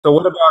So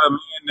what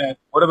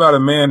about a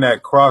man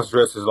that cross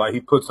dresses, like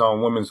he puts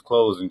on women's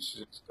clothes and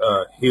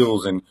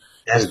heels and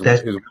That's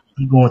his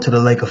he going to the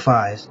lake of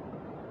fires.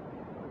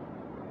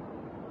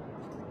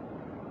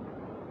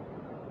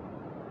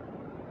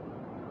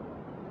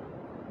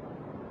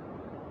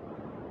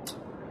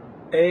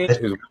 his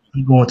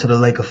He going to the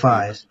lake of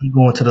fires. He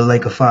going to the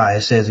lake of fire.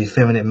 It says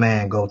effeminate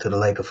man go to the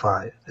lake of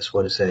fire. That's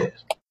what it says.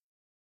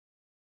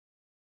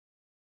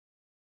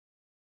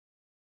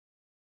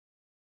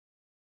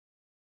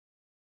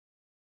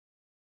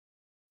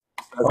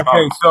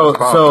 Okay,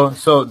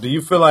 so do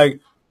you feel like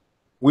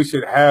we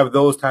should have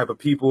those type of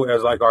people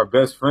as like our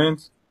best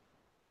friends?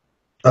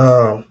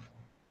 Um,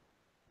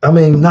 I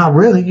mean, not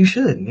really. You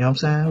should. You know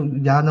what I'm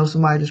saying? Y'all know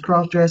somebody that's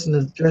cross dressing,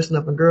 is dressing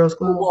up in girls'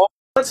 clothes. Well,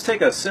 let's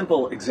take a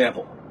simple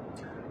example.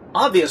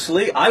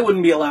 Obviously, I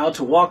wouldn't be allowed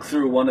to walk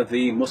through one of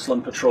the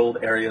Muslim-patrolled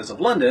areas of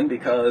London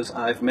because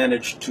I've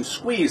managed to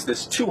squeeze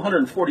this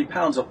 240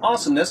 pounds of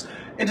awesomeness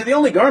into the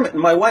only garment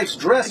in my wife's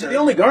dresser,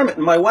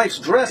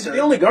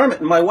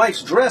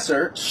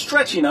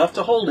 stretchy enough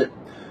to hold it.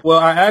 Well,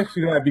 I asked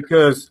you that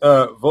because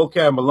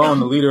Vocab Malone,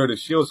 the leader of the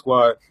Shield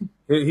Squad,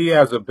 he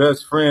has a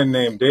best friend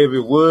named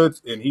David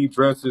Woods, and he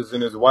dresses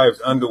in his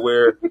wife's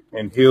underwear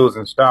and heels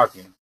and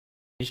stockings.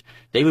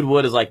 David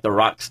Wood is like the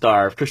rock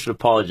star of Christian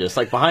apologists.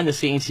 Like behind the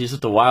scenes, he's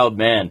just a wild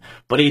man,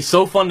 but he's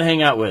so fun to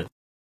hang out with.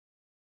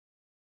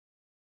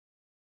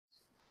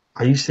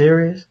 Are you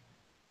serious?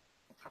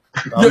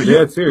 I'm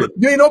dead serious.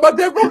 You ain't know about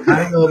that, bro?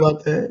 I didn't know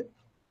about that.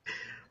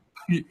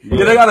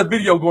 Yeah, they got a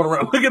video going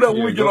around. Look it up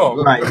when we get off.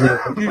 Right,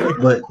 yeah.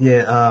 But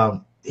yeah,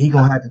 he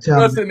gonna have to tell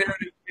That's me. in there.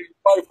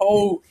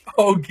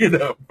 Whole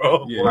get up,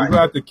 bro. Yeah, you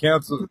got to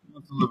cancel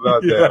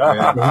about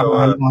that, man.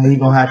 So, He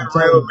gonna have to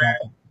tell me.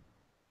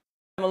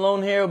 I'm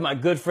alone here with my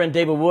good friend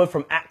David Wood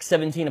from Act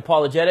 17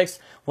 Apologetics.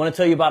 I want to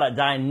tell you about a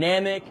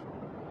dynamic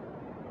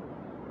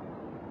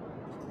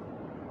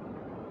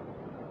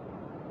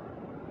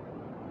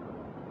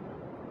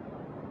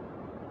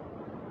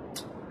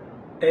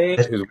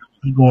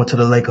He going to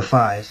the lake of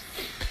fires.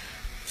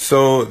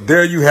 So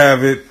there you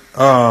have it.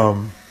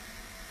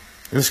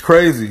 It's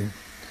crazy.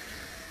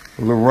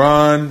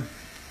 LaRon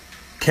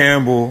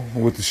Campbell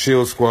with the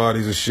Shield Squad.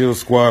 He's a Shield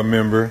Squad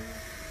member.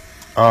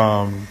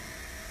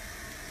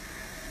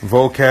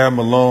 Vocab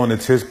Malone,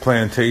 it's his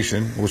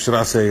plantation. Well, should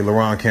I say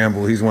LaRon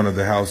Campbell? He's one of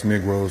the house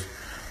Negroes,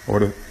 or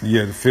the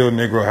field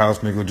Negro, house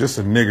Negro, just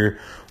a nigger.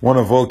 One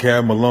of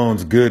Vocab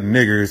Malone's good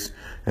niggers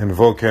and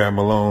Vocab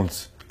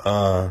Malone's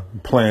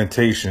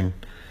plantation.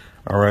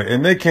 All right,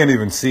 and they can't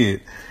even see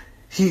it.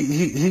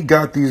 He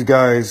got these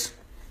guys.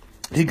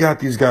 He got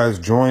these guys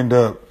joined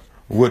up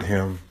with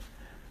him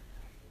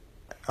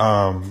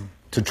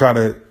to try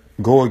to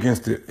go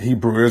against the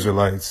Hebrew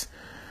Israelites.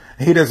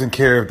 He doesn't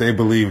care if they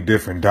believe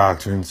different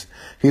doctrines.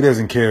 He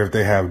doesn't care if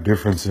they have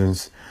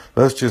differences.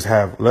 Let's just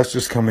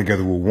come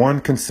together with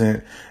one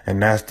consent,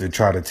 and that's to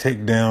try to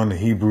take down the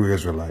Hebrew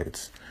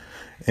Israelites.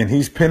 And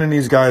he's pinning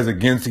these guys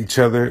against each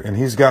other, and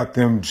he's got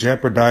them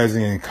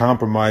jeopardizing and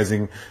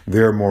compromising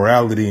their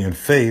morality and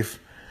faith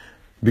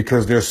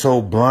because they're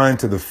so blind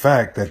to the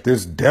fact that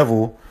this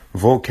devil,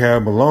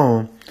 Vocab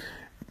Malone,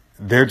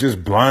 they're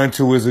just blind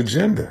to his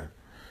agenda.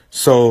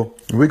 So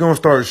we're going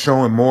to start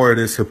showing more of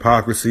this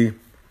hypocrisy.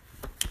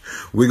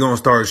 We're going to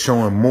start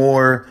showing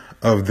more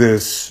of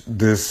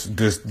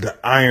the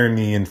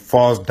irony and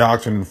false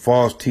doctrine and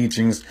false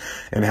teachings,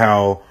 and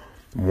how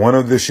one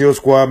of the Shield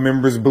Squad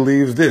members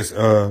believes this.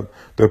 The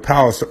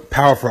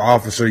powerful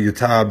officer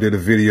Yatab did a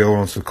video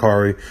on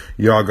Sicarii.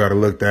 Y'all got to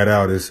look that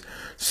out. It's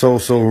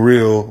so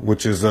real,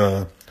 which is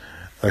a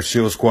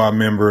Shield Squad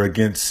member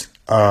against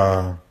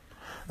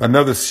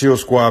another Shield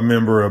Squad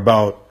member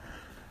about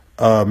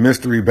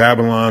Mystery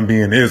Babylon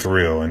being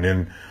Israel, and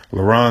then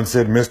LaRon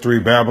said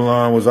Mystery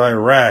Babylon was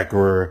Iraq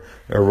or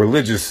a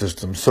religious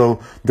system. So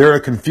they're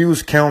a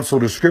confused council.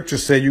 The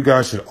scriptures say you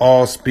guys should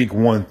all speak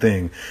one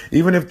thing.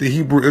 Even if the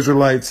Hebrew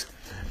Israelites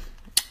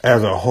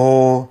as a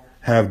whole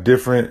have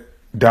different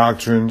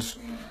doctrines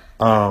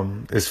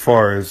as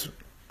far as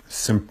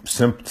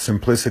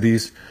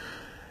simplicities,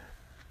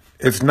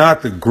 it's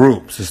not the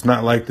groups. It's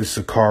not like the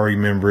Sicarii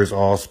members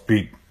all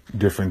speak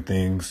different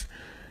things.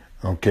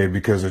 Okay,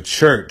 because a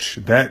church,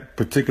 that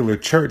particular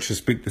church, should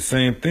speak the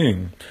same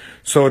thing.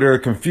 So they're a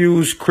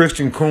confused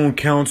Christian coon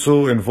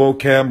council and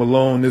Vocab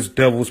Malone, this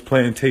devil's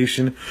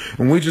plantation.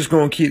 And we're just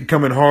going to keep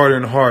coming harder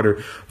and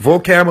harder.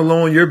 Vocab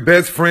Malone, your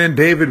best friend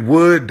David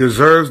Wood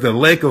deserves the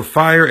lake of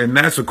fire, and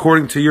that's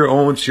according to your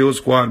own Shield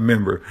Squad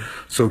member.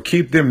 So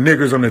keep them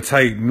niggers on the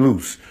tight and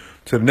loose.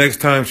 Till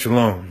next time,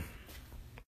 shalom.